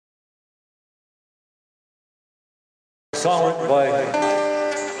song written by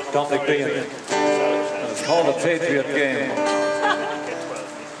Dominic Bean. It's called The Patriot Game.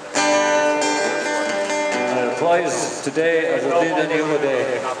 And it applies today as it did any other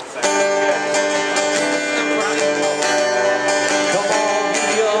day. Come on,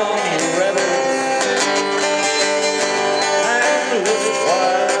 young rebels, and listen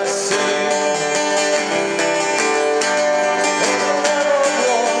while I sing.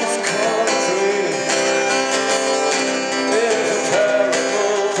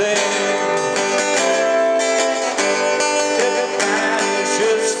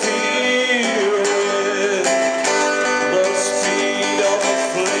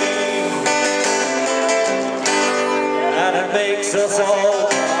 Makes us all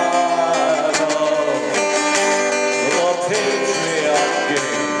part of the Patriot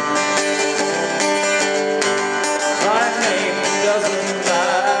Game. My name doesn't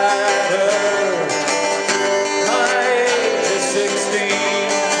matter. My age is 16.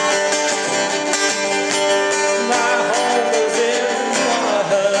 My home was in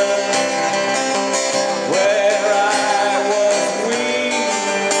Monaghan, where I was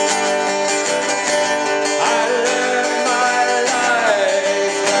weaned. I learned my lifestyle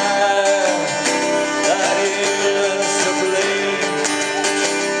that is sublime,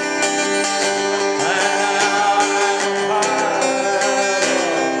 and I'm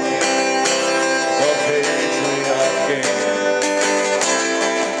part of the Patriot Game.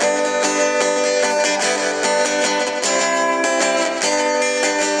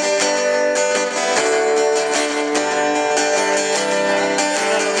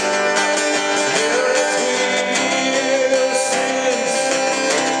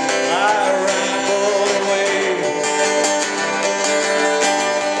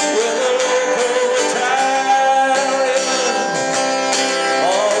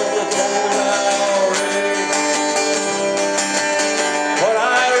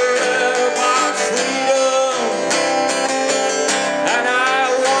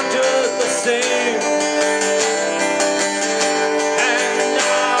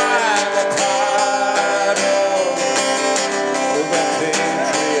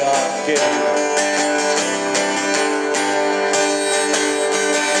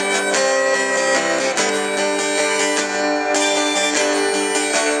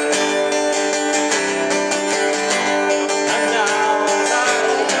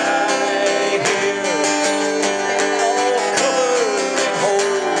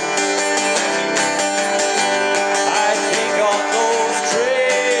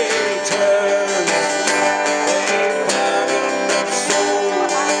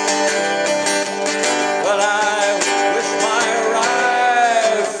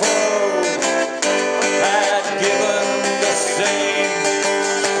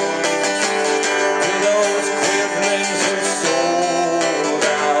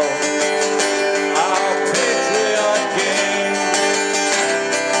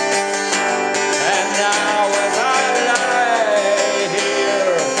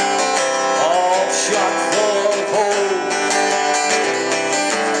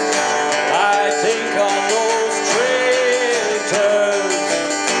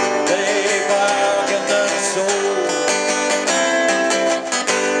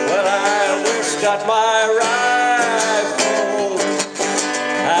 That my rifle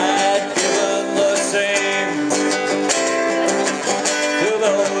had given the same to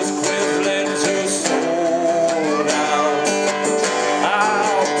those quiblins who sold out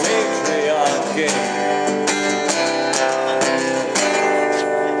our Patriot Game.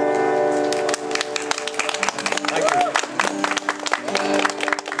 Thank you.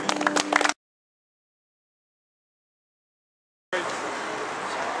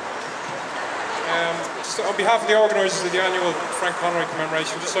 On behalf of the organisers of the annual Frank Conroy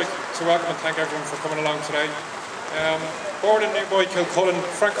Commemoration, I'd just like to welcome and thank everyone for coming along today. Born in Newboy, Kilcullen,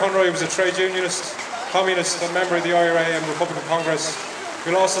 Frank Conroy was a trade unionist, communist and member of the IRA and Republican Congress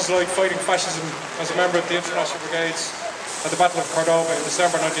who lost his life fighting fascism as a member of the International Brigades at the Battle of Cordoba in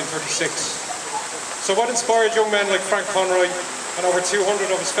December 1936. So what inspired young men like Frank Conroy and over 200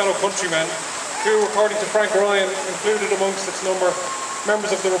 of his fellow countrymen, who, according to Frank Ryan, included amongst its number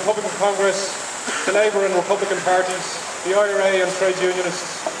members of the Republican Congress, the Labour and Republican parties, the IRA and trade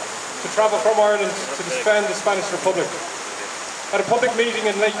unionists, to travel from Ireland to defend the Spanish Republic. At a public meeting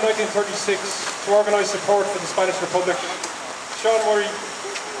in late 1936 to organise support for the Spanish Republic, Sean Murray,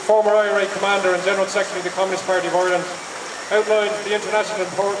 former IRA commander and General Secretary of the Communist Party of Ireland, outlined the international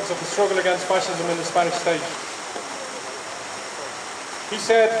importance of the struggle against fascism in the Spanish state. He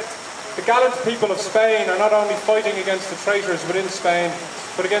said, "The gallant people of Spain are not only fighting against the traitors within Spain,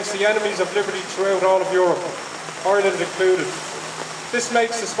 but against the enemies of liberty throughout all of Europe, Ireland included. This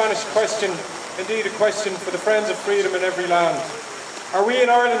makes the Spanish question indeed a question for the friends of freedom in every land. Are we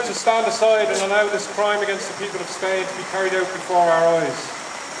in Ireland to stand aside and allow this crime against the people of Spain to be carried out before our eyes?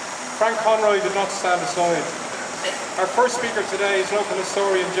 Frank Conroy did not stand aside. Our first speaker today is local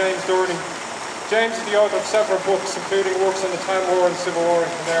historian James Durney. James is the author of several books, including works on the Town War and Civil War in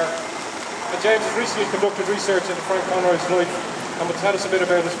Kildare. And James has recently conducted research into Frank Conroy's life and will tell us a bit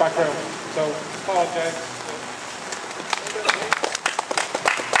about his background. So, Paul, James.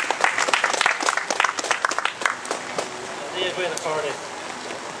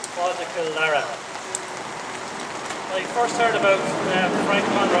 Kildare. I first heard about Frank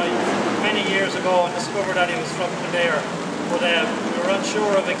Conroy many years ago and discovered that he was from Kildare, but we were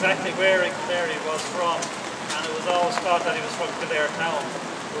unsure of exactly where in Kildare he was from, and it was always thought that he was from Kildare Town.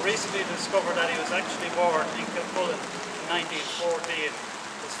 We recently discovered that he was actually born in Kilcullen in 1914.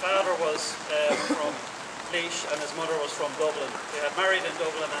 His father was from Laois and his mother was from Dublin. They had married in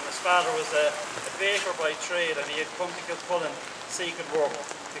Dublin, and his father was a baker by trade, and he had come to Kilcullen seeking work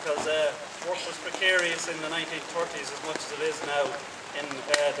because work was precarious in the 1930s as much as it is now in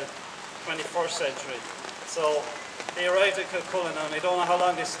the 21st century. So they arrived at Kilcullen, and I don't know how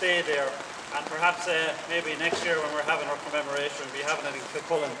long they stayed there, and perhaps maybe next year when we're having our commemoration we'll be having it in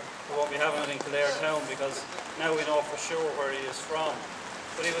Kilcullen. We won't be having it in Kildare Town because now we know for sure where he is from.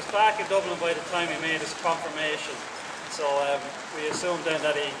 But he was back in Dublin by the time he made his confirmation, so we assumed then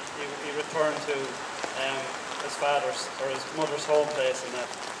that he returned to his father's or his mother's home place and that.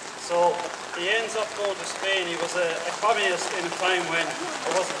 So he ends up going to Spain. He was a communist in a time when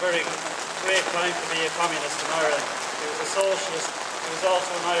it wasn't a very great time to be a communist in Ireland. He was a socialist. He was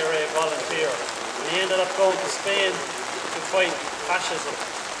also an IRA volunteer. And he ended up going to Spain to fight fascism.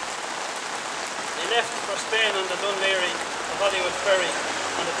 He left for Spain on the Dunleary to Hollywood Ferry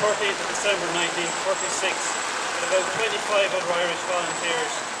on the 13th of December 1936 with about 25 other Irish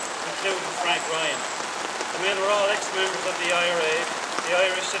volunteers, including Frank Ryan. The men were all ex-members of the IRA, the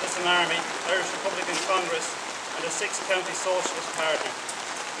Irish Citizen Army, Irish Republican Congress and the Six County Socialist Party.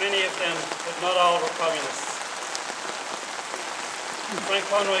 Many of them, but not all, were communists. Frank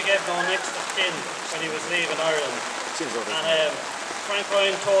Conroy gave no next of kin when he was leaving Ireland. And Frank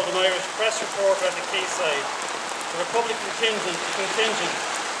Ryan told an Irish press reporter at the quayside, the Republican contingent,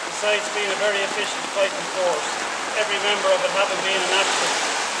 besides being a very efficient fighting force, every member of it having been in action,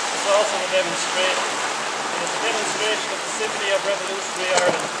 is also a demonstration. It is a demonstration of the sympathy of revolutionary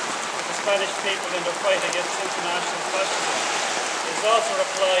Ireland with the Spanish people in their fight against international fascism. It is also a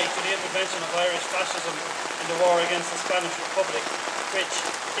reply to the intervention of Irish fascism in the war against the Spanish Republic, which,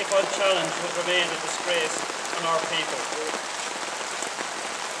 if unchallenged, would remain a disgrace on our people.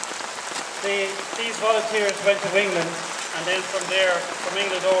 These volunteers went to England, and then from there, from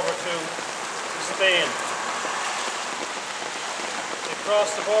England over to Spain. They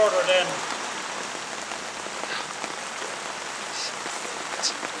crossed the border then.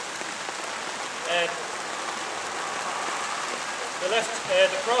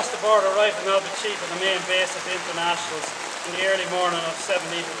 They crossed the border, arrived in Albachite at the main base of the Internationals in the early morning of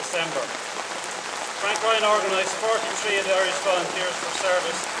 17th of December. Frank Ryan organised 43 of the Irish volunteers for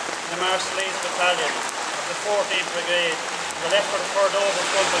service in the Marseillese Battalion of the 14th Brigade, and they left for the Cordova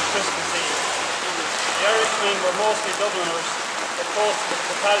front on Christmas Eve. The Irishmen were mostly Dubliners, but posted the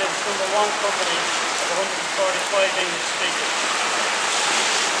battalion's number 1 company of 145 English speakers.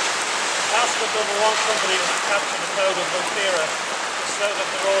 The task of number 1 company was to capture the town of Volterra, just south of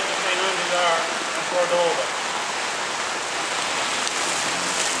the road between Andujar and Cordova.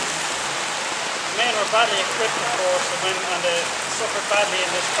 The men were badly equipped, of course, and they suffered badly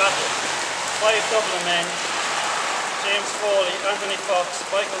in this battle. 5 Dublin men, James Foley, Anthony Fox,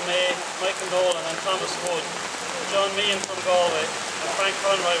 Michael May, Michael Nolan and Thomas Wood, John Meehan from Galway and Frank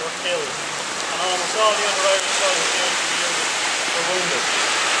Conroy were killed, and almost all the other Irish volunteers in the unit were wounded.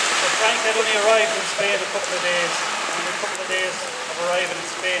 But Frank had only arrived in Spain a couple of days, and in a couple of days of arriving in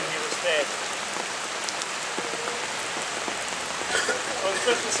Spain he was dead. On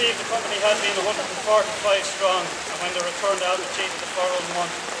Christmas Eve the company had been 145 strong, and when they returned to Albachite the following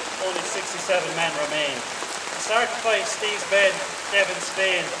month only 67 men remained. The sacrifice these men gave in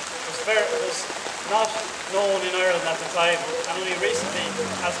Spain was not known in Ireland at the time, and only recently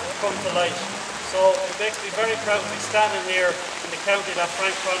has come to light. So it makes me very proud to be standing here in the county that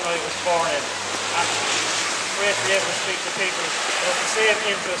Frank Conroy was born in. And it's great to be able to speak to people who have the same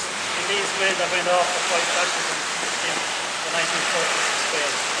interest in these men that went off to fight fascism in the 1930s in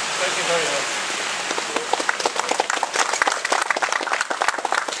Spain. Thank you very much.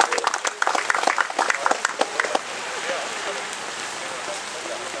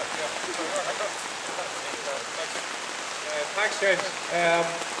 Thanks, James.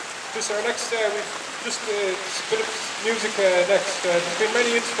 Just our next, we've just a bit of music next. There's been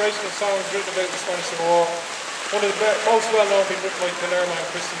many inspirational songs written about the Spanish Civil War. One of the most well-known being written by Kildare man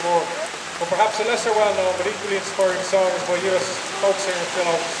Christy Moore. But perhaps a lesser well-known but equally inspiring song is by US folk singer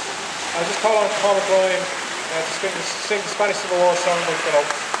Phil Owens. I'll just call on Cormac to sing the Spanish Civil War song by Phil Owens.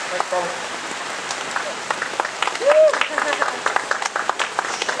 Thanks, Cormac.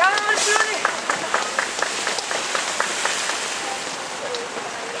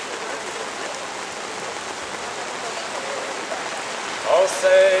 Oh,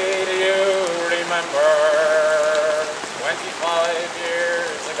 say, do you remember 25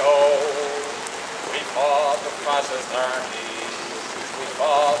 years ago we fought the fascist armies, we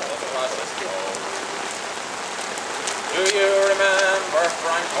fought the fascist foes. Do you remember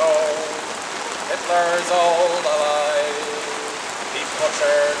Franco, Hitler's old ally? He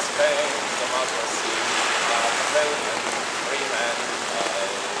butchered Spain's democracy, and a million free men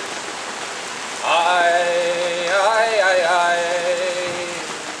died.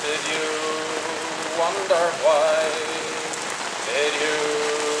 Did you wonder why? Did you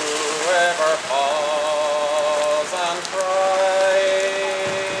ever pause and cry?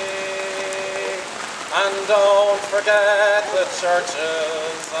 And don't forget the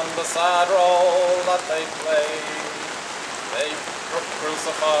churches and the sad role that they played. They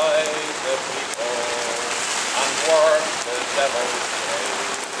crucified the people and worked the devil's trade.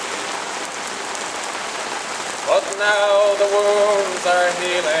 But now the wounds are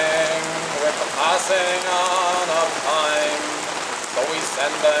healing with the passing on of time. So we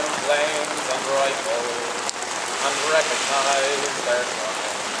send them planes and rifles and recognize their crime.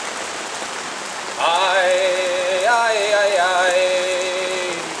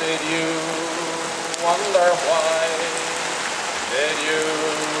 Did you wonder why? Did you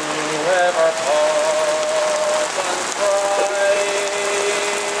ever pause and cry?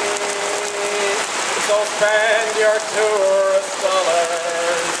 So spend your tourist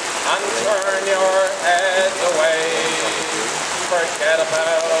dollars and turn your heads away. Forget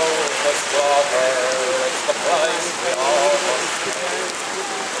about the slaughter, it's the price we all must pay.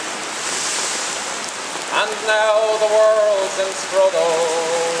 And now the world's in struggle,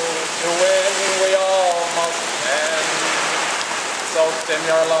 to win we all must end. So dim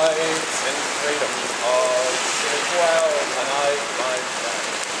your lights in freedom's cause, sleep well tonight, my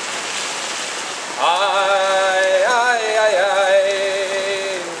friend.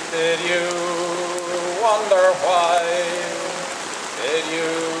 Did you wonder why? Did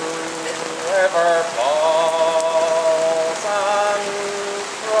you ever pause and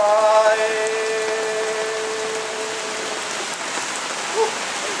cry?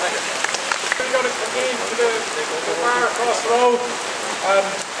 We're going to convene to the bar across the road, and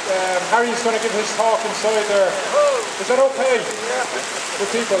Harry's going to give his talk inside there. Is that okay? Yeah. With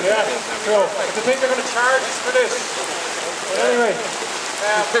people, yeah? Cool. But they think they're going to charge us for this. But anyway,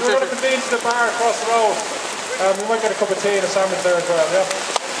 we're going to convene to the bar across the road. We might get a cup of tea and a sandwich there as well, yeah?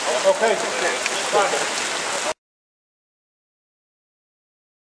 Okay. Bye.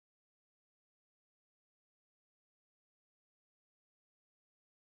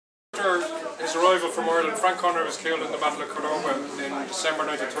 After his arrival from Ireland, Frank Conroy was killed in the Battle of Cordova in December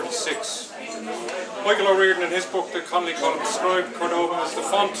 1936. Michael O'Riordan, in his book The Connolly Column, described Cordova as the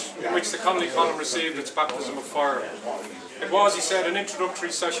font in which the Connolly Column received its baptism of fire. It was, he said, an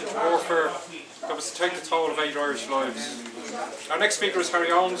introductory session to warfare that was to take the toll of 8 Irish lives. Our next speaker is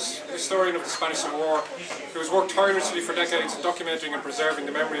Harry Owens, a historian of the Spanish Civil War, who has worked tirelessly for decades documenting and preserving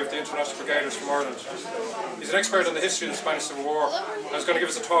the memory of the International Brigaders from Ireland. He's an expert on the history of the Spanish Civil War, and he's going to give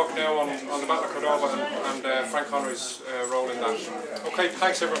us a talk now on the Battle of Cordova and Frank Conroy's role in that. Okay,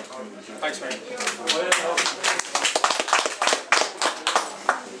 thanks everyone. Thanks, Harry.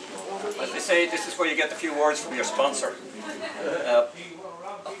 As they say, this is where you get the few words from your sponsor.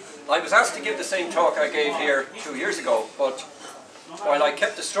 I was asked to give the same talk I gave here 2 years ago, but while I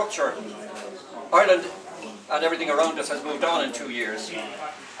kept the structure, Ireland and everything around us has moved on in 2 years,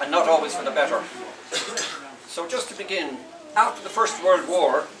 and not always for the better. So just to begin, after the First World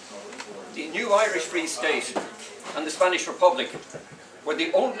War, the new Irish Free State and the Spanish Republic were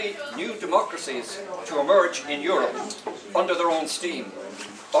the only new democracies to emerge in Europe under their own steam.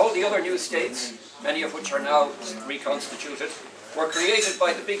 All the other new states, many of which are now reconstituted, were created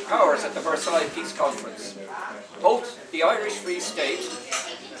by the big powers at the Versailles Peace Conference. Both the Irish Free State,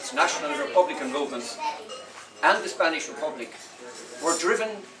 its national and republican movements, and the Spanish Republic were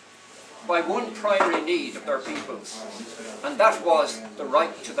driven by one primary need of their peoples, and that was the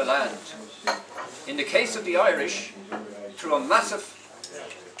right to the land. In the case of the Irish, through a massive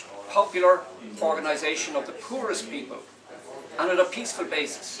popular organisation of the poorest people, and on a peaceful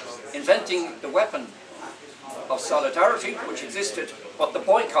basis, inventing the weapon of solidarity, which existed, but the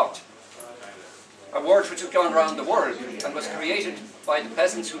boycott, a word which has gone around the world and was created by the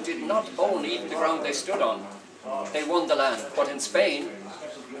peasants who did not own even the ground they stood on. They won the land, but in Spain,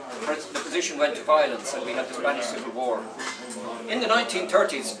 the position went to violence and we had the Spanish Civil War. In the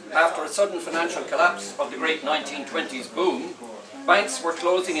 1930s, after a sudden financial collapse of the great 1920s boom, banks were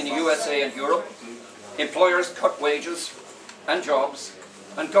closing in the USA and Europe, employers cut wages and jobs,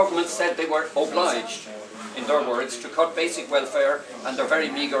 and governments said they were obliged, in their words, to cut basic welfare and their very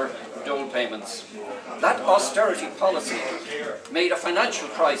meagre dole payments. That austerity policy made a financial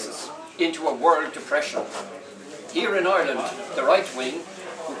crisis into a world depression. Here in Ireland, the right wing,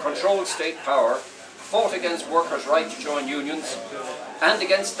 who controlled state power, fought against workers' right to join unions, and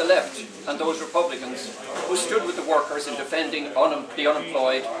against the left and those Republicans who stood with the workers in defending the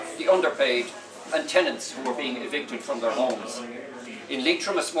unemployed, the underpaid, and tenants who were being evicted from their homes. In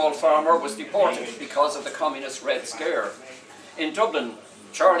Leitrim, a small farmer was deported because of the communist Red Scare. In Dublin,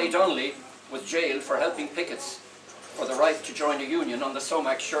 Charlie Donnelly was jailed for helping pickets for the right to join a union on the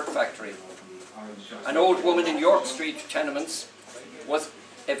Somac shirt factory. An old woman in York Street tenements was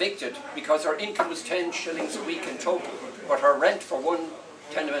evicted because her income was 10 shillings a week in total, but her rent for one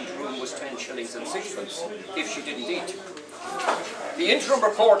tenement room was 10 shillings and sixpence, if she didn't eat. The interim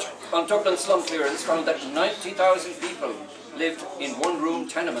report on Dublin slum clearance found that 90,000 people lived in one-room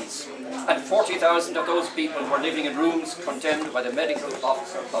tenements, and 40,000 of those people were living in rooms condemned by the medical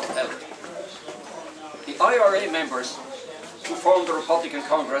officer of health. The IRA members who formed the Republican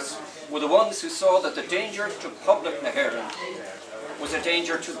Congress were the ones who saw that the danger to public na hÉireann was a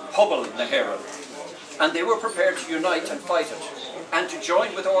danger to pobl na hÉireann, and they were prepared to unite and fight it, and to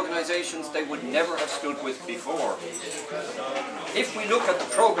join with organisations they would never have stood with before. If we look at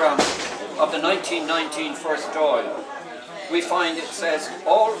the programme of the 1919 First Dáil, we find it says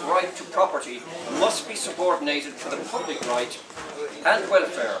all right to property must be subordinated to the public right and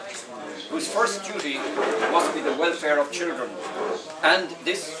welfare, whose first duty must be the welfare of children, and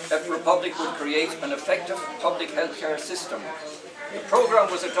this republic would create an effective public healthcare system. The programme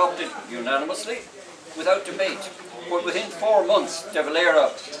was adopted unanimously, without debate, but within 4 months De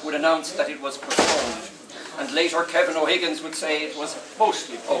Valera would announce that it was postponed, and later Kevin O'Higgins would say it was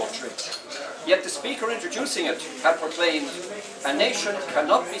mostly poetry. Yet the speaker introducing it had proclaimed, "A nation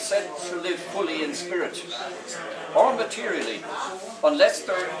cannot be said to live fully in spirit or materially when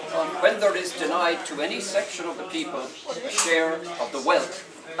there is denied to any section of the people a share of the wealth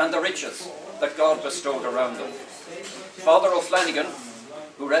and the riches that God bestowed around them." Father O'Flanagan,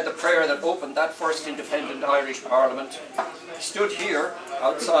 who read the prayer that opened that first independent Irish Parliament, stood here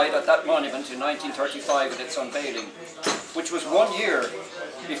outside at that monument in 1935 at its unveiling, which was 1 year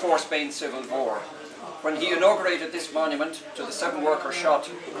before Spain's Civil War, when he inaugurated this monument to the 7 workers shot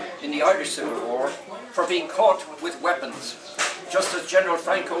in the Irish Civil War for being caught with weapons, just as General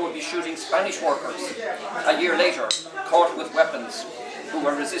Franco would be shooting Spanish workers a year later, caught with weapons, who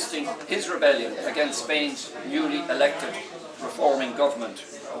were resisting his rebellion against Spain's newly elected reforming government.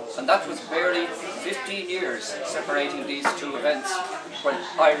 And that was barely 15 years separating these two events, when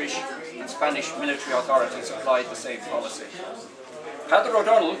Irish and Spanish military authorities applied the same policy. Heather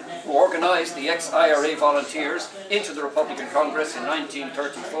O'Donnell, who organised the ex-IRA volunteers into the Republican Congress in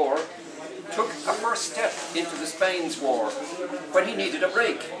 1934, took a first step into the Spain's war when he needed a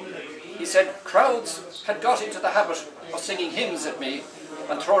break. He said crowds had got into the habit of singing hymns at me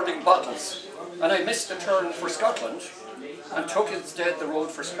and throwing bottles, and I missed the turn for Scotland and took instead the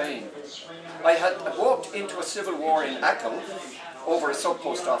road for Spain. I had walked into a civil war in Achill over a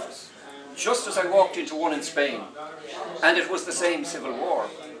sub-post office, just as I walked into one in Spain, and it was the same civil war.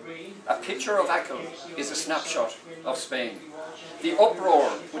 A picture of Achill is a snapshot of Spain. The uproar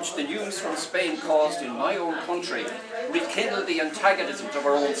which the news from Spain caused in my own country rekindled the antagonisms of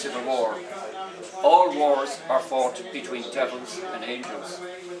our own civil war. All wars are fought between devils and angels.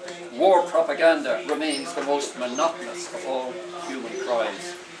 War propaganda remains the most monotonous of all human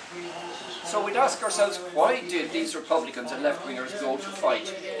crimes. So we'd ask ourselves, why did these Republicans and left-wingers go to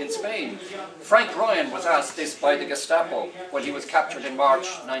fight in Spain? Frank Ryan was asked this by the Gestapo when he was captured in March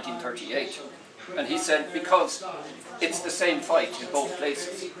 1938. And he said, because it's the same fight in both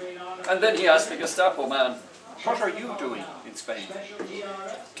places. And then he asked the Gestapo man, what are you doing in Spain?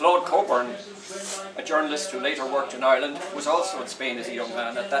 Claude Coburn, a journalist who later worked in Ireland, was also in Spain as a young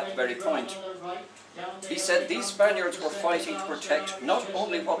man at that very point. He said these Spaniards were fighting to protect not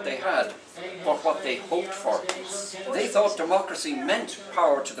only what they had, but what they hoped for. They thought democracy meant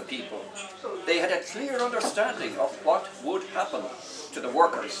power to the people. They had a clear understanding of what would happen to the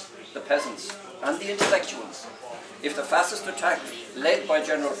workers the peasants and the intellectuals. If the fascist attack led by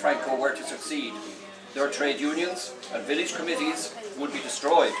General Franco were to succeed, their trade unions and village committees would be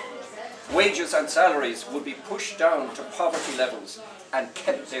destroyed. Wages and salaries would be pushed down to poverty levels and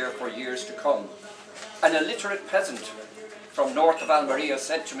kept there for years to come. An illiterate peasant from north of Almeria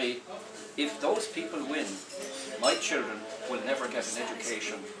said to me, "If those people win, my children will never get an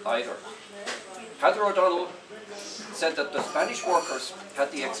education either." Heather O'Donnell said that the Spanish workers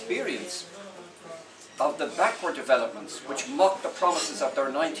had the experience of the backward developments which mocked the promises of their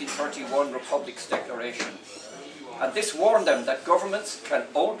 1931 Republic's declaration. And this warned them that governments can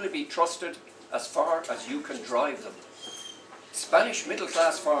only be trusted as far as you can drive them. Spanish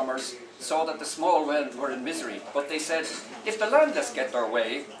middle-class farmers saw that the small men were in misery, but they said, if the landless get their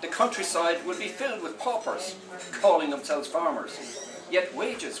way, the countryside will be filled with paupers, calling themselves farmers. Yet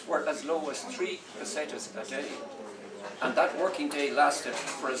wages were as low as 3 pesetas a day. And that working day lasted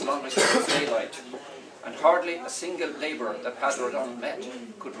for as long as there was daylight. And hardly a single labourer that Padre O'Donnell met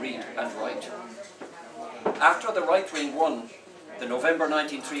could read and write. After the right wing won the November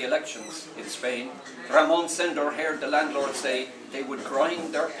 1903 elections in Spain, Ramon Sendor heard the landlords say they would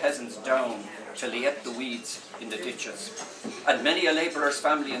grind their peasants down till they ate the weeds in the ditches. And many a labourer's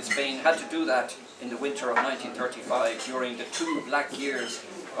family in Spain had to do that in the winter of 1935 during the 2 black years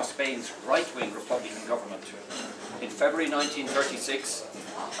of Spain's right-wing Republican government. In February 1936,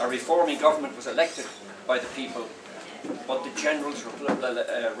 a reforming government was elected by the people, but the generals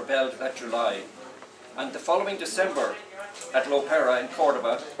rebelled that July. And the following December, at Lopera in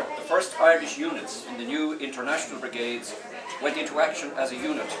Cordoba, the first Irish units in the new International Brigades went into action as a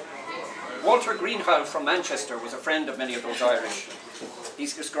unit. Walter Greenhalgh from Manchester was a friend of many of those Irish. He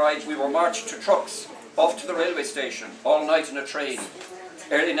described, "We were marched to trucks, off to the railway station, all night in a train.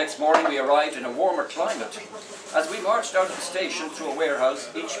 Early next morning we arrived in a warmer climate. As we marched out of the station through a warehouse,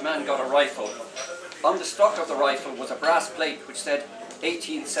 each man got a rifle. On the stock of the rifle was a brass plate which said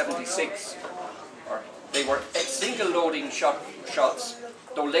 1876. They were single loading shots,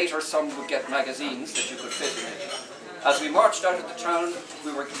 though later some would get magazines that you could fit in it. As we marched out of the town,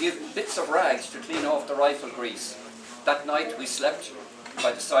 we were given bits of rags to clean off the rifle grease. That night we slept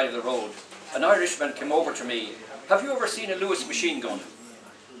by the side of the road. An Irishman came over to me. 'Have you ever seen a Lewis machine gun?'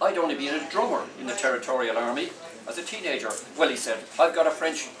 I'd only been a drummer in the Territorial Army as a teenager. 'Well,' he said, 'I've got a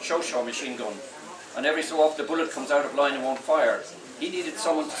French Chauchat machine gun, and every so often the bullet comes out of line and won't fire.' He needed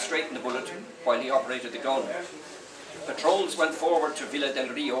someone to straighten the bullet while he operated the gun. Patrols went forward to Villa del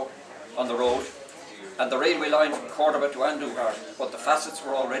Rio on the road and the railway line from Cordoba to Andújar, but the fascists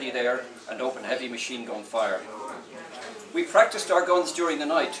were already there and opened heavy machine gun fire. We practiced our guns during the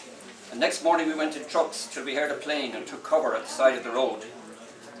night, and next morning we went in trucks till we heard a plane and took cover at the side of the road.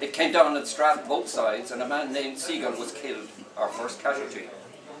 It came down and strapped both sides, and a man named Seagull was killed, our first casualty.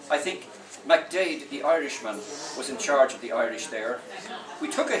 I think MacDade, the Irishman, was in charge of the Irish there. We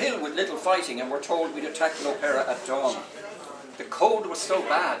took a hill with little fighting and were told we'd attack Lopera at dawn. The cold was so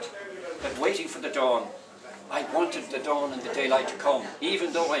bad that waiting for the dawn, I wanted the dawn and the daylight to come,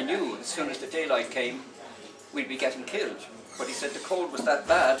 even though I knew as soon as the daylight came, we'd be getting killed. But he said the cold was that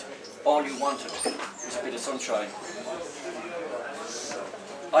bad, all you wanted was a bit of sunshine.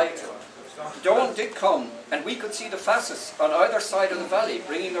 Dawn did come, and we could see the fascists on either side of the valley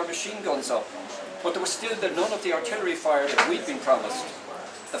bringing their machine guns up, but there was still none of the artillery fire that we'd been promised.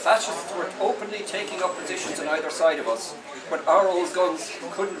 The fascists were openly taking up positions on either side of us, but our old guns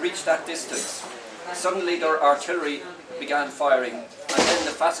couldn't reach that distance. Suddenly their artillery began firing, and then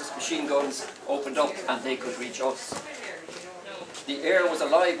the fascist machine guns opened up and they could reach us. The air was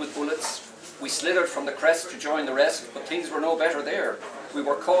alive with bullets. We slithered from the crest to join the rest, but things were no better there. We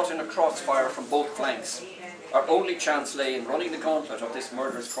were caught in a crossfire from both flanks. Our only chance lay in running the gauntlet of this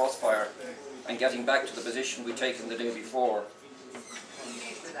murderous crossfire and getting back to the position we'd taken the day before.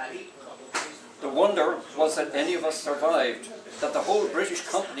 The wonder was that any of us survived, that the whole British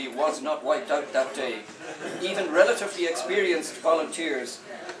company was not wiped out that day. Even relatively experienced volunteers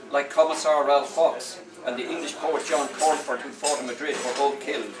like Commissar Ralph Fox and the English poet John Cornford, who fought in Madrid, were both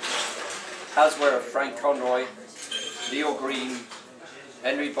killed, as were Frank Conroy, Leo Green,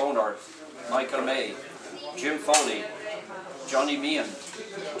 Henry Bonar, Michael May, Jim Foley, Johnny Meehan,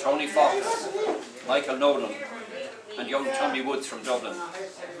 Tony Fox, Michael Nolan, and young Tommy Woods from Dublin.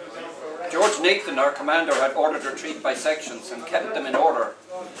 George Nathan, our commander, had ordered retreat by sections and kept them in order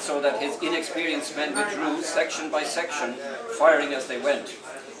so that his inexperienced men withdrew section by section, firing as they went.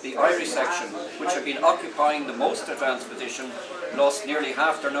 The Irish section, which had been occupying the most advanced position, lost nearly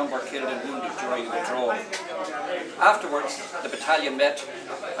half their number killed and wounded during the withdrawal. Afterwards, the battalion met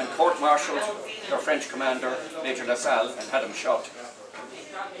and court-martialed their French commander, Major Lassalle, and had him shot.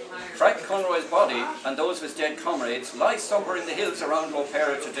 Frank Conroy's body and those of his dead comrades lie somewhere in the hills around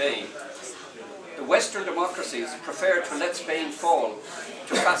Lopera today. The Western democracies prefer to let Spain fall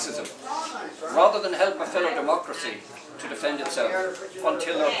to fascism, rather than help a fellow democracy to defend itself,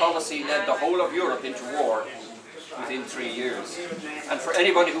 until their policy led the whole of Europe into war within 3 years. And for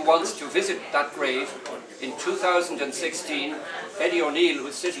anybody who wants to visit that grave, in 2016, Eddie O'Neill,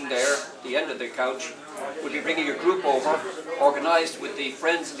 who's sitting there at the end of the couch, will be bringing a group over, organised with the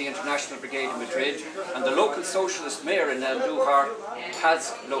Friends of the International Brigade in Madrid, and the local socialist mayor in Andújar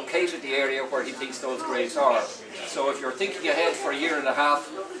has located the area where he thinks those graves are. So if you're thinking ahead for a year and a half,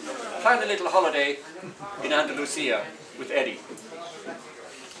 plan a little holiday in Andalusia with Eddie.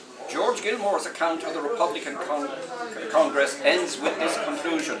 George Gilmore's account of the Republican Congress ends with this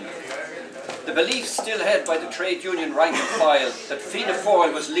conclusion. The belief still held by the trade union rank and file that Fianna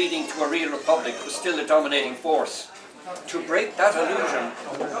Fáil was leading to a real republic was still the dominating force. To break that illusion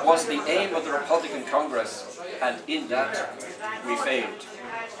was the aim of the Republican Congress, and in that we failed.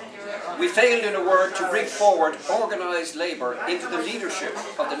 We failed, in a word, to bring forward organised labour into the leadership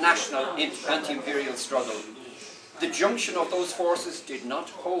of the national anti-imperial struggle. The junction of those forces did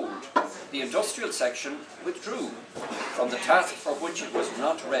not hold. The industrial section withdrew from the task for which it was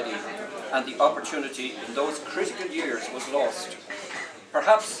not ready, and the opportunity in those critical years was lost.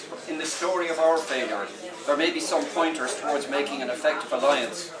 Perhaps in the story of our failure, there may be some pointers towards making an effective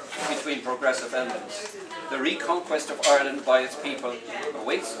alliance between progressive elements. The reconquest of Ireland by its people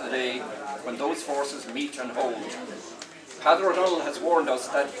awaits the day when those forces meet and hold. Peadar O'Donnell has warned us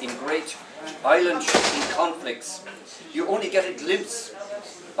that in great island-shaking conflicts, you only get a glimpse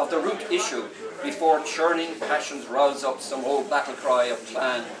of the root issue before churning passions rouse up some old battle cry of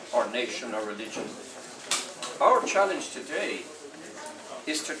clan or nation or religion. Our challenge today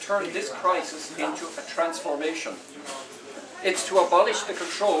is to turn this crisis into a transformation. It's to abolish the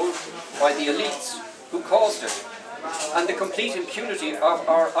control by the elites who caused it, and the complete impunity of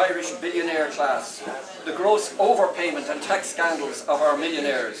our Irish billionaire class, the gross overpayment and tax scandals of our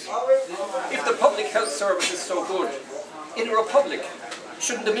millionaires. If the public health service is so good, in a republic,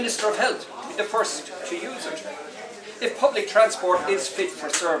 shouldn't the Minister of Health be the first to use it? If public transport is fit for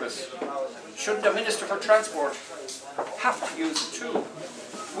service, shouldn't the Minister for Transport have to use it too?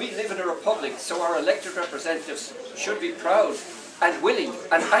 We live in a republic, so our elected representatives should be proud and willing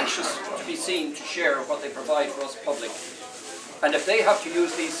and anxious to be seen to share what they provide for us public. And if they have to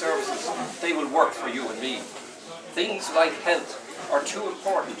use these services, they will work for you and me. Things like health are too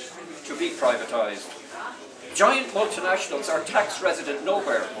important to be privatised. Giant multinationals are tax resident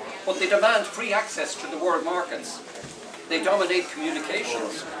nowhere, but they demand free access to the world markets. They dominate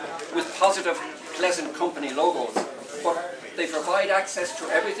communications with positive, pleasant company logos, but they provide access to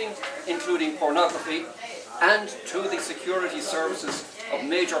everything, including pornography, and to the security services of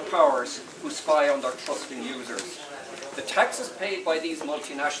major powers who spy on their trusting users. The taxes paid by these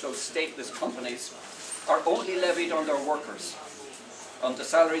multinational stateless companies are only levied on their workers, on the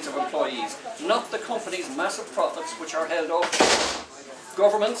salaries of employees, not the company's massive profits which are held off.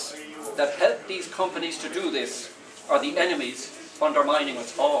 Governments that help these companies to do this are the enemies undermining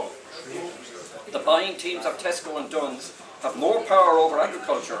us all. The buying teams of Tesco and Dunn's have more power over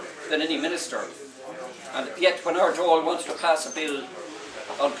agriculture than any minister. And yet when our Dáil wants to pass a bill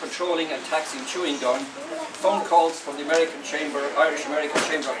on controlling and taxing chewing gum, phone calls from the Irish American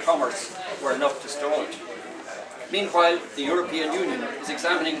Chamber of Commerce were enough to stall it. Meanwhile, the European Union is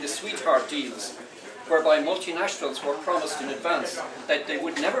examining the sweetheart deals, whereby multinationals were promised in advance that they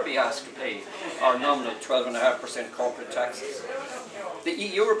would never be asked to pay our nominal 12.5% corporate taxes. The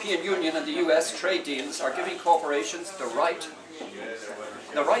European Union and the US trade deals are giving corporations the rights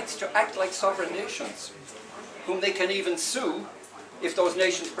to act like sovereign nations, whom they can even sue if those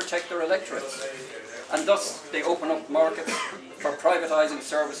nations protect their electorates. And thus they open up markets for privatising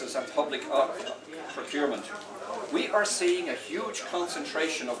services and public procurement. We are seeing a huge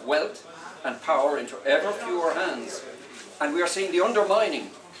concentration of wealth and power into ever fewer hands, and we are seeing the undermining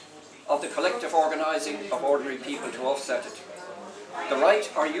of the collective organising of ordinary people to offset it. The right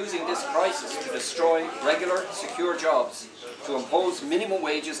are using this crisis to destroy regular, secure jobs, to impose minimum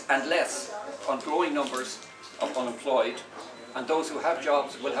wages and less on growing numbers of unemployed, and those who have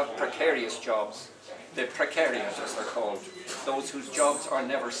jobs will have precarious jobs. The precarious, as they're called, those whose jobs are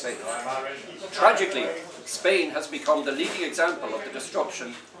never safe. Tragically, Spain has become the leading example of the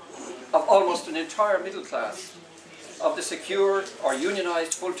destruction of almost an entire middle class, of the secure or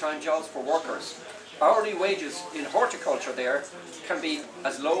unionised full-time jobs for workers. Hourly wages in horticulture there can be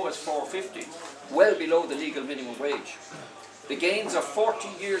as low as $4.50, well below the legal minimum wage. The gains of 40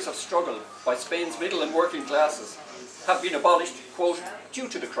 years of struggle by Spain's middle and working classes have been abolished, quote, due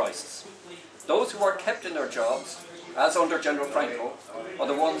to the crisis. Those who are kept in their jobs, as under General Franco, are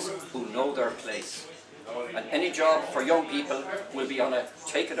the ones who know their place. And any job for young people will be on a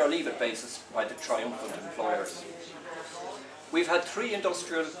take-it-or-leave-it basis by the triumphant employers. We've had 3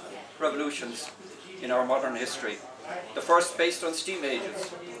 industrial revolutions in our modern history. The first based on steam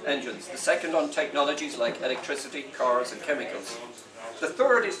engines, the second on technologies like electricity, cars and chemicals. The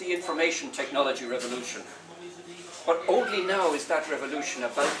third is the information technology revolution. But only now is that revolution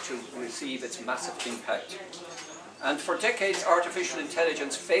about to receive its massive impact. And for decades, artificial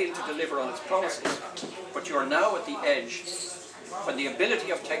intelligence failed to deliver on its promises. But you are now at the edge when the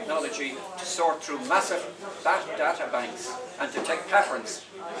ability of technology to sort through massive data banks and detect patterns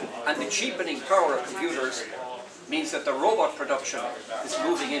and the cheapening power of computers means that the robot production is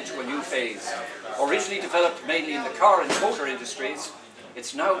moving into a new phase. Originally developed mainly in the car and motor industries,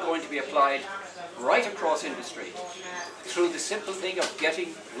 it's now going to be applied right across industry through the simple thing of getting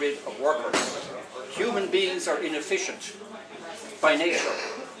rid of workers. Human beings are inefficient by nature.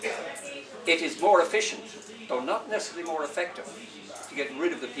 It is more efficient, though not necessarily more effective, to get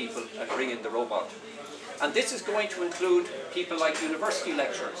rid of the people and bring in the robot. And this is going to include people like university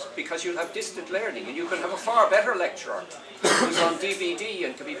lecturers, because you'll have distant learning and you can have a far better lecturer who's on DVD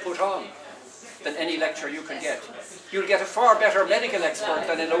and can be put on than any lecturer you can get. You'll get a far better medical expert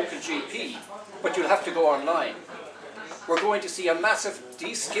than a local GP, but you'll have to go online. We're going to see a massive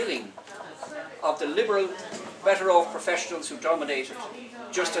de-skilling of the liberal, better-off professionals who dominated,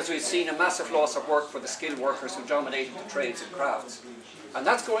 just as we've seen a massive loss of work for the skilled workers who dominated the trades and crafts. And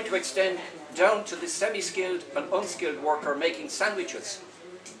that's going to extend down to the semi-skilled and unskilled worker making sandwiches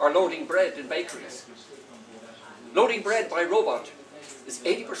or loading bread in bakeries. Loading bread by robot is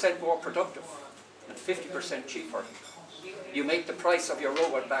 80% more productive and 50% cheaper. You make the price of your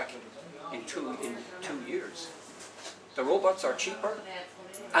robot back in two years. The robots are cheaper,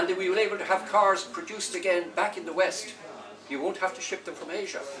 and we will be able to have cars produced again back in the West. You won't have to ship them from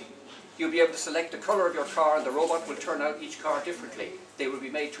Asia. You'll be able to select the colour of your car and the robot will turn out each car differently. They will be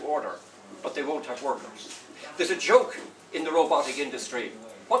made to order, but they won't have workers. There's a joke in the robotic industry.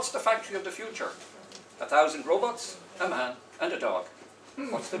 What's the factory of the future? 1,000 robots, a man and a dog.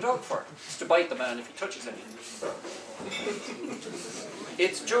 What's the dog for? It's to bite the man if he touches anything.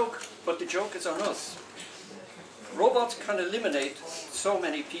 It's a joke, but the joke is on us. Robots can eliminate so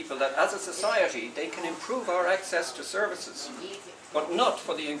many people that as a society they can improve our access to services, but not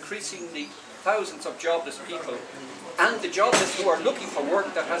for the increasingly thousands of jobless people and the jobless who are looking for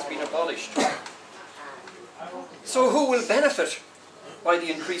work that has been abolished. So who will benefit by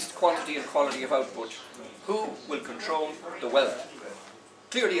the increased quantity and quality of output? Who will control the wealth?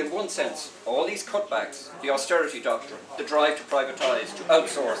 Clearly, in one sense, all these cutbacks, the austerity doctrine, the drive to privatise, to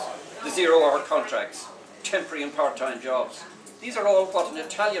outsource, the zero-hour contracts, temporary and part-time jobs. These are all what an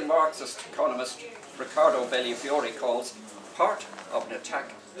Italian Marxist economist, Riccardo Bellifiore, calls part of an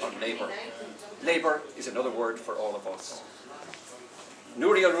attack on labour. Labour is another word for all of us.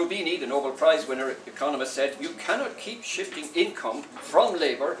 Nouriel Roubini, the Nobel Prize winner economist, said, "You cannot keep shifting income from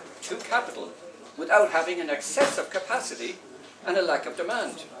labour to capital without having an excess of capacity and a lack of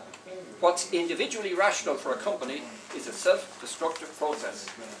demand. What's individually rational for a company is a self-destructive process."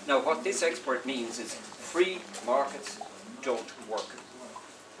 Now, what this expert means is free markets don't work.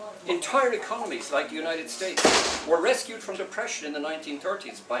 Entire economies like the United States were rescued from depression in the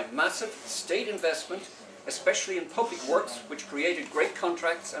 1930s by massive state investment, especially in public works, which created great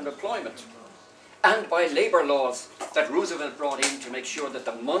contracts and employment, and by labour laws that Roosevelt brought in to make sure that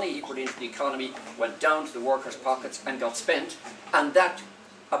the money he put into the economy went down to the workers' pockets and got spent, and that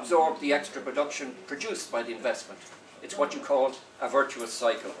absorbed the extra production produced by the investment. It's what you call a virtuous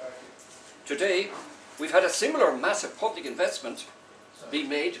cycle. Today, we've had a similar massive public investment being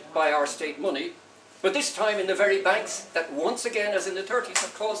made by our state money, but this time in the very banks that once again, as in the 30s,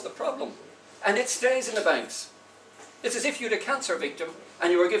 have caused the problem. And it stays in the banks. It's as if you had a cancer victim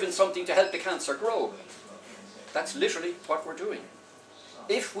and you were given something to help the cancer grow. That's literally what we're doing.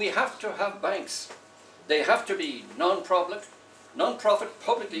 If we have to have banks, they have to be non-profit,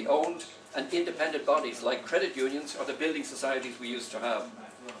 publicly owned and independent bodies like credit unions or the building societies we used to have.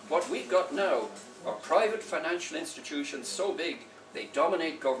 What we've got now are private financial institutions so big they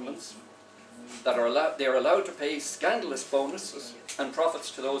dominate governments, that they are allowed to pay scandalous bonuses and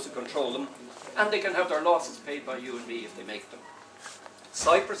profits to those who control them, and they can have their losses paid by you and me if they make them.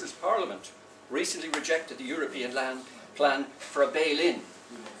 Cyprus's parliament recently rejected the European plan for a bail-in,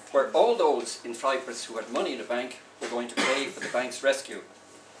 where all those in Cyprus who had money in the bank were going to pay for the bank's rescue.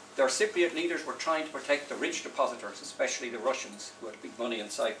 Their Cypriot leaders were trying to protect the rich depositors, especially the Russians who had big money in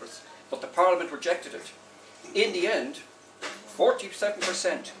Cyprus, but the parliament rejected it. In the end,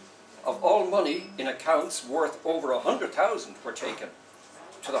 47% of all money in accounts worth over 100,000 were taken,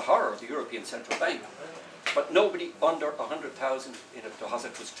 to the horror of the European Central Bank. But nobody under 100,000 in a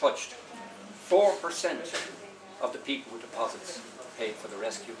deposit was touched. 4% of the people with deposits paid for the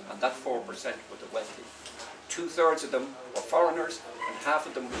rescue, and that 4% were the wealthy. 2/3 of them were foreigners, and half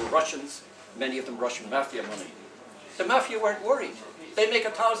of them were Russians, many of them Russian mafia money. The mafia weren't worried. They make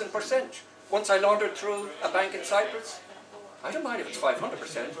 1,000%. Once I laundered through a bank in Cyprus, I don't mind if it's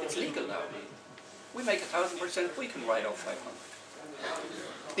 500%, it's legal now. We make 1,000%, we can write off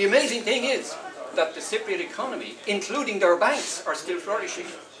 500. The amazing thing is that the Cypriot economy, including their banks, are still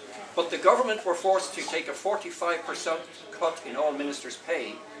flourishing. But the government were forced to take a 45% cut in all ministers'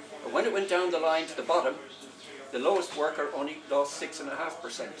 pay. But when it went down the line to the bottom, the lowest worker only lost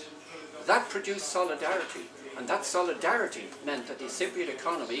 6.5%. That produced solidarity, and that solidarity meant that the Cypriot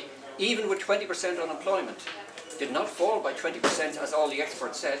economy, even with 20% unemployment, did not fall by 20% as all the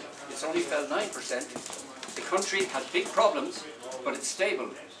experts said. It's only fell 9%. The country had big problems, but it's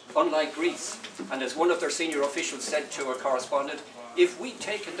stable, unlike Greece. And as one of their senior officials said to a correspondent, if we'd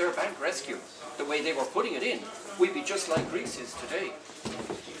taken their bank rescue the way they were putting it in, we'd be just like Greece is today.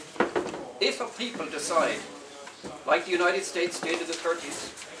 If a people decide, like the United States did in the 30s,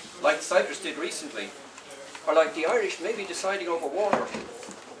 like Cyprus did recently, or like the Irish may be deciding over water,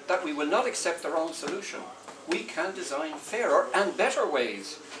 that we will not accept their own solution, we can design fairer and better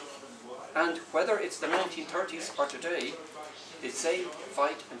ways. And whether it's the 1930s or today, the same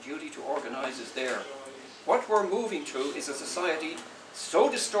fight and duty to organise is there. What we're moving to is a society so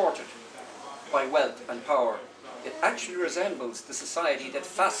distorted by wealth and power, it actually resembles the society that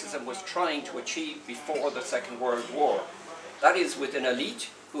fascism was trying to achieve before the Second World War. That is, with an elite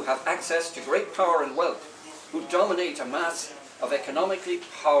who have access to great power and wealth, who dominate a mass of economically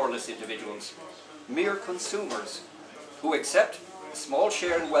powerless individuals, mere consumers, who accept a small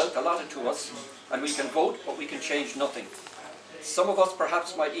share in wealth allotted to us, and we can vote, but we can change nothing. Some of us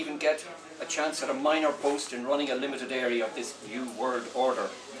perhaps might even get a chance at a minor post in running a limited area of this new world order,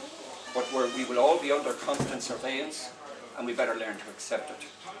 but where we will all be under constant surveillance, and we better learn to accept it.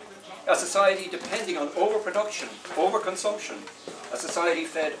 A society depending on overproduction, overconsumption, a society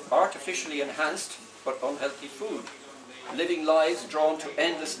fed artificially enhanced but unhealthy food, living lives drawn to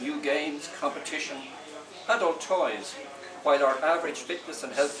endless new games, competition, adult toys, while our average fitness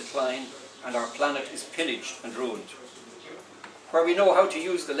and health decline and our planet is pillaged and ruined. Where we know how to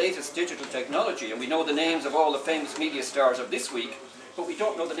use the latest digital technology and we know the names of all the famous media stars of this week, but we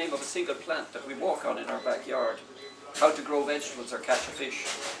don't know the name of a single plant that we walk on in our backyard, how to grow vegetables or catch a fish,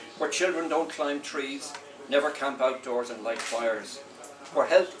 where children don't climb trees, never camp outdoors and light fires, where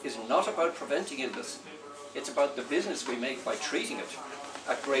health is not about preventing illness, it's about the business we make by treating it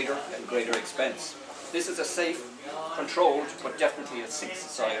at greater and greater expense. This is a safe, controlled, but definitely a sick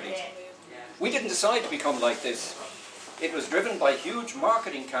society. We didn't decide to become like this. It was driven by huge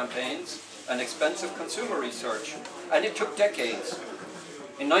marketing campaigns and expensive consumer research, and it took decades.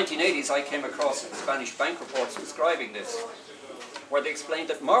 In the 1980s, I came across Spanish bank reports describing this, where they explained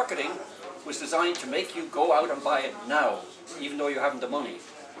that marketing was designed to make you go out and buy it now, even though you haven't the money.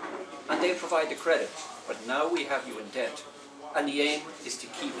 And they provide the credit, but now we have you in debt, and the aim is to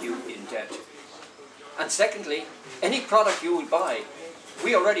keep you in debt. And secondly, any product you will buy,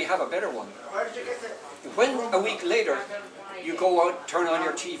 we already have a better one. When a week later you go out, turn on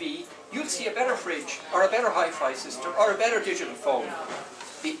your TV, you'll see a better fridge, or a better hi-fi system, or a better digital phone.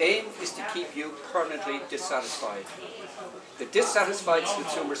 The aim is to keep you permanently dissatisfied. The dissatisfied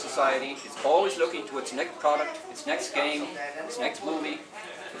consumer society is always looking to its next product, its next game, its next movie,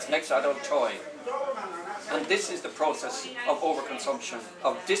 its next adult toy. And this is the process of overconsumption,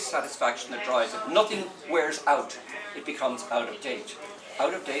 of dissatisfaction that drives it. Nothing wears out, it becomes out of date.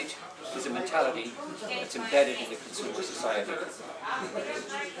 Out of date is a mentality that's embedded in the consumer society.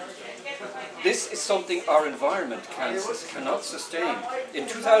 This is something our environment cannot sustain. In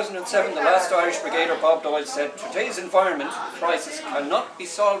 2007, the last Irish Brigadier, Bob Doyle, said, "Today's environment crisis cannot be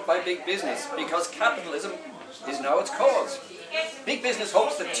solved by big business because capitalism is now its cause. Big business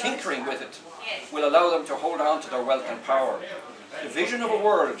hopes that tinkering with it will allow them to hold on to their wealth and power. The vision of a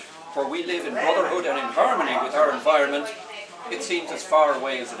world where we live in brotherhood and in harmony with our environment, it seems as far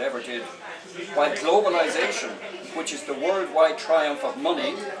away as it ever did. While globalization, which is the worldwide triumph of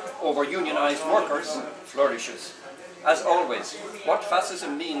money over unionized workers, flourishes. As always, what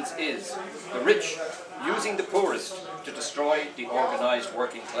fascism means is the rich using the poorest to destroy the organized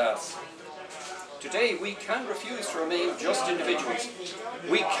working class. Today we can refuse to remain just individuals.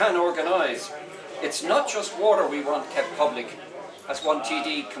 We can organize. It's not just water we want kept public as one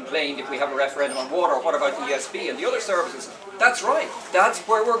TD complained, if we have a referendum on water, what about the ESB and the other services? That's right, that's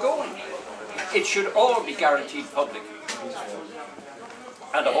where we're going. It should all be guaranteed public.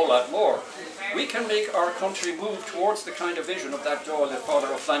 And a whole lot more. We can make our country move towards the kind of vision of that door that Father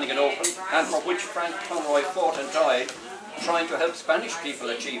O'Flanagan opened, and for which Frank Conroy fought and died, trying to help Spanish people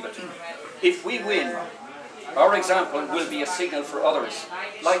achieve it. If we win, our example will be a signal for others,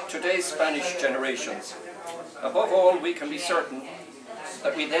 like today's Spanish generations. Above all, we can be certain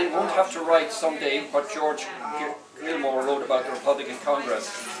that we then won't have to write someday what George Gilmore wrote about the Republican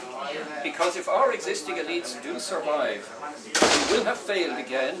Congress. Because if our existing elites do survive, we will have failed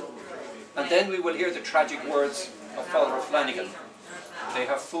again, and then we will hear the tragic words of Father O'Flanagan. They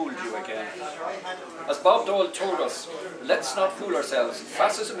have fooled you again. As Bob Dole told us, let's not fool ourselves.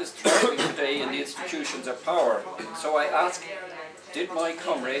 Fascism is thriving today in the institutions of power. So I ask, did my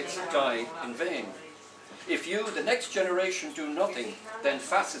comrades die in vain? If you, the next generation, do nothing, then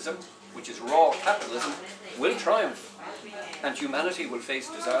fascism, which is raw capitalism, will triumph, and humanity will face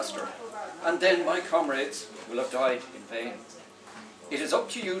disaster. And then my comrades will have died in vain. It is up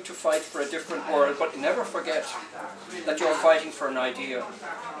to you to fight for a different world, but never forget that you're fighting for an idea.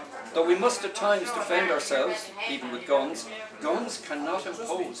 Though we must at times defend ourselves, even with guns, guns cannot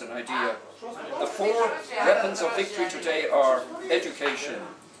impose an idea. The 4 weapons of victory today are education,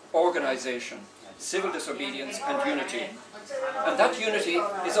 organisation, civil disobedience and unity. And that unity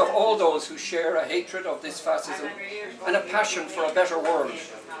is of all those who share a hatred of this fascism and a passion for a better world,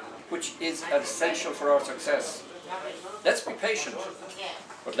 which is essential for our success. Let's be patient,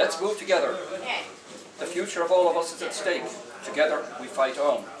 but let's move together. The future of all of us is at stake. Together we fight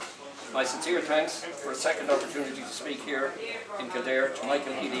on. My sincere thanks for a second opportunity to speak here in Kildare to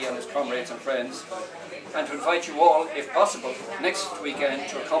Michael Healy and his comrades and friends, and to invite you all, if possible, next weekend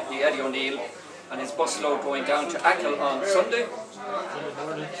to accompany Eddie O'Neill and his busload going down to Achill on Sunday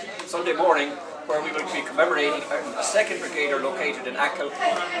morning, where we will be commemorating a second brigadier located in Achill,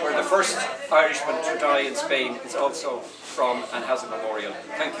 where the first Irishman to die in Spain is also from and has a memorial.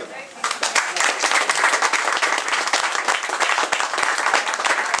 Thank you.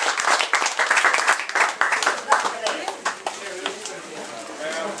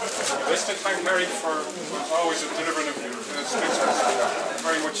 Just to thank Mary for always delivering speeches,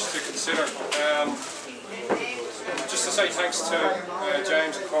 very much to consider. Just to say thanks to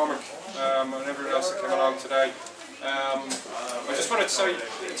James and Cormac and everyone else that came along today. I just wanted to say,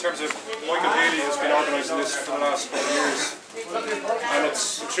 in terms of Michael Healy has been organising this for the last couple of years, and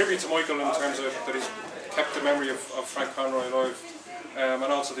it's a tribute to Michael in terms of that he's kept the memory of Frank Conroy alive, and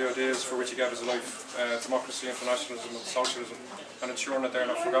also the ideas for which he gave his life, democracy, internationalism and socialism, and ensuring that they're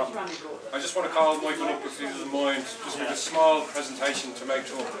not forgotten. I just want to call Michael up, if he doesn't mind, just make a small presentation to make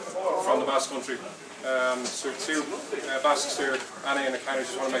to him from the Basque Country. So two Basques here, Annie and Akani,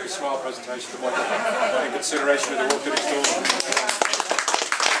 just want to make a small presentation to Michael in consideration of the work that he's done.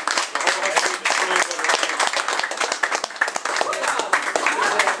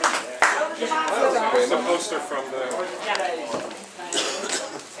 This is a poster from the